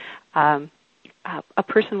psoas, a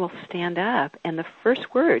person will stand up and the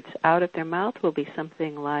first words out of their mouth will be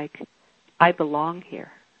something like, I belong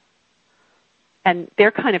here. And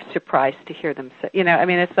they're kind of surprised to hear them say,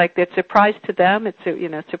 it's like it's a surprise to them, it's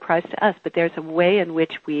a surprise to us, but there's a way in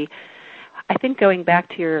which we, I think going back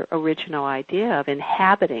to your original idea of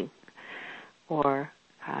inhabiting or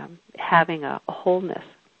having a wholeness,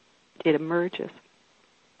 it emerges.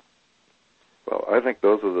 Well, I think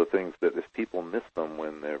those are the things that if people miss them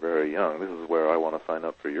when they're very young, this is where I want to sign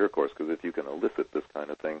up for your course, because if you can elicit this kind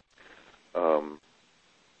of thing,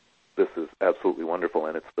 this is absolutely wonderful,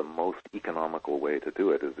 and it's the most economical way to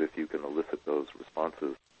do it, is if you can elicit those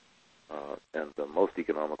responses. And the most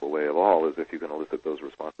economical way of all is if you can elicit those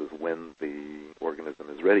responses when the organism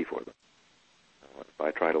is ready for them. If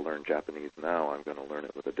I try to learn Japanese now, I'm going to learn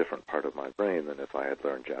it with a different part of my brain than if I had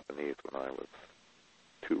learned Japanese when I was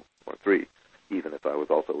 2 or 3. Even if I was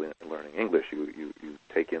also learning English, you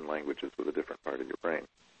take in languages with a different part of your brain.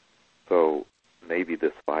 So maybe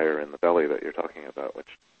this fire in the belly that you're talking about, which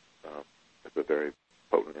is a very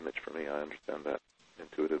potent image for me, I understand that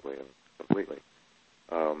intuitively and completely.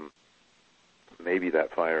 Maybe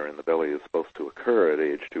that fire in the belly is supposed to occur at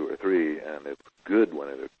age 2 or 3, and it's good when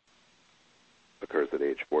it occurs at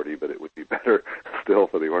age 40, but it would be better still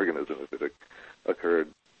for the organism if it occurred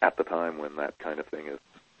at the time when that kind of thing is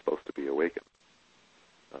supposed to be awakened.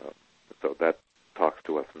 So that talks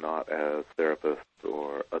to us not as therapists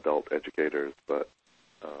or adult educators, but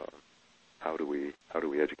how do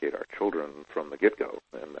we educate our children from the get-go,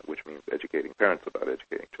 and which means educating parents about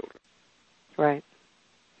educating children. Right,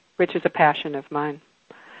 which is a passion of mine.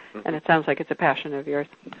 Mm-hmm. And it sounds like it's a passion of yours.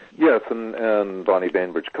 Yes, and Bonnie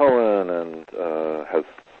Bainbridge-Cohen and has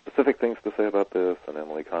specific things to say about this, and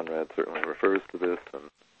Emily Conrad certainly refers to this, and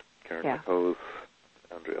Karen McHose,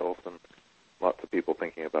 Andrea Olson. Lots of people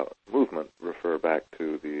thinking about movement refer back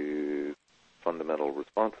to the fundamental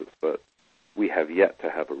responses, but we have yet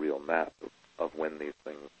to have a real map of when these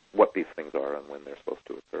things, what these things are and when they're supposed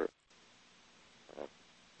to occur.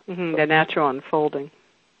 The natural unfolding.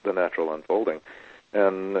 The natural unfolding.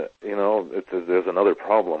 And, there's another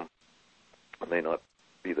problem. It may not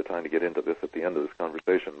be the time to get into this at the end of this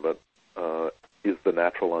conversation, but is the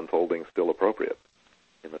natural unfolding still appropriate?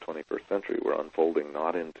 in the 21st century, we're unfolding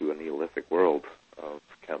not into a Neolithic world of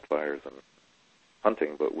campfires and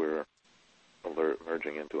hunting, but we're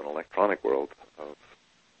merging into an electronic world of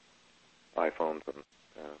iPhones and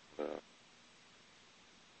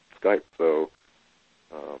Skype. So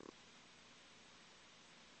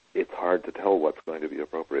it's hard to tell what's going to be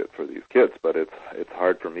appropriate for these kids, but it's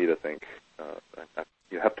hard for me to think.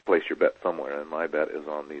 You have to place your bet somewhere, and my bet is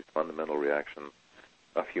on these fundamental reactions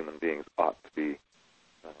of human beings ought to be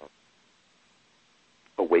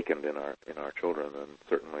awakened in our children, and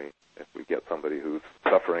certainly if we get somebody who's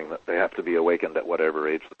suffering, that they have to be awakened at whatever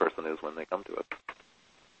age the person is when they come to us.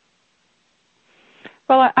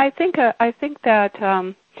 Well, I think that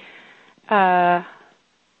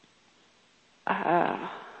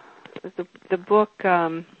the book,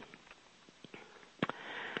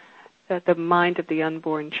 The Mind of the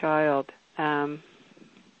Unborn Child.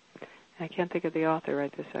 I can't think of the author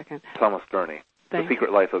right this second. Thomas Gurney. The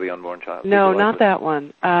Secret Life of the Unborn Child. No, not that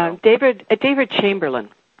one. No. David Chamberlain,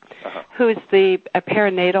 who is a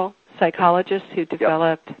perinatal psychologist who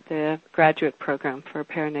developed the graduate program for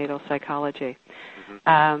perinatal psychology.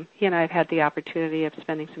 Mm-hmm. He and I have had the opportunity of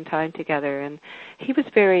spending some time together, and he was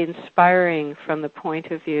very inspiring from the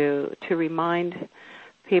point of view to remind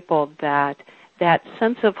people that that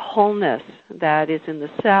sense of wholeness that is in the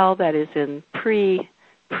cell, that is in pre-womb,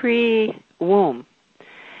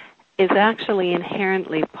 is actually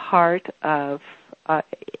inherently part of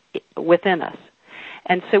within us.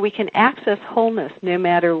 And so we can access wholeness no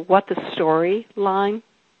matter what the storyline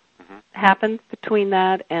happened between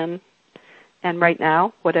that and right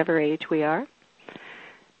now, whatever age we are.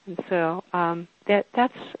 And so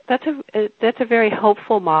that's a very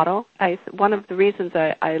hopeful model. One of the reasons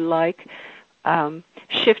I like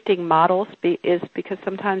shifting models is because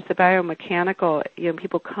sometimes the biomechanical,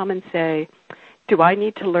 people come and say, do I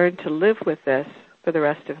need to learn to live with this for the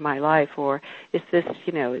rest of my life, or is this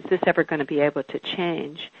ever going to be able to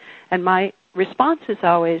change? And my response is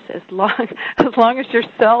always, as long as your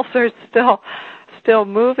cells are still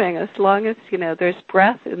moving, as long as there's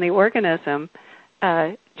breath in the organism,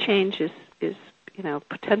 change is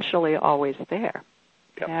potentially always there.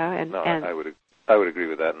 Yep. And I would agree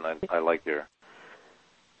with that, and I like your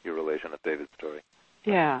relation of David's story.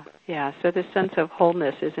 Yeah. So the sense of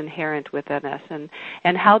wholeness is inherent within us, and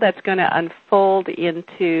how that's going to unfold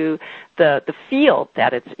into the field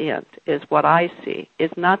that it's in is what I see.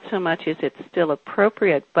 Is not so much is it still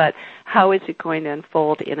appropriate, but how is it going to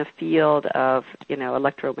unfold in a field of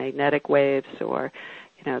electromagnetic waves or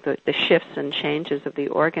the shifts and changes of the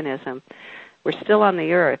organism. We're still on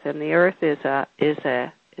the Earth, and the Earth is a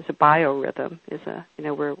biorhythm.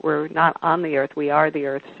 We're not on the Earth, we are the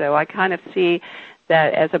Earth. So I kind of see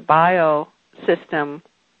that as a biosystem,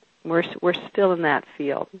 we're still in that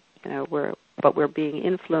field. But we're being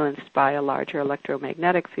influenced by a larger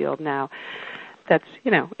electromagnetic field now. That's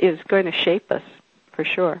is going to shape us for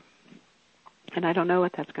sure. And I don't know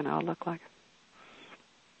what that's going to all look like.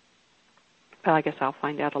 Well, I guess I'll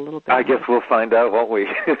find out a little bit. I guess we'll find out, won't we?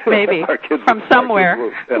 Maybe our kids from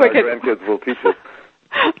somewhere. Our grandkids will teach us.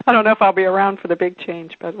 I don't know if I'll be around for the big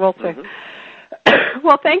change, but we'll see. Mm-hmm.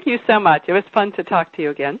 Well, thank you so much. It was fun to talk to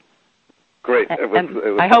you again. Great. It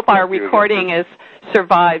was I hope our recording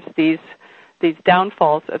survives these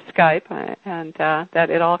downfalls of Skype, and that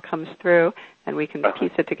it all comes through, and we can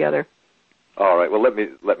piece it together. All right. Well, let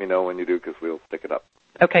me know when you do, because we'll stick it up.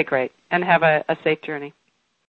 Okay, great. And have a safe journey.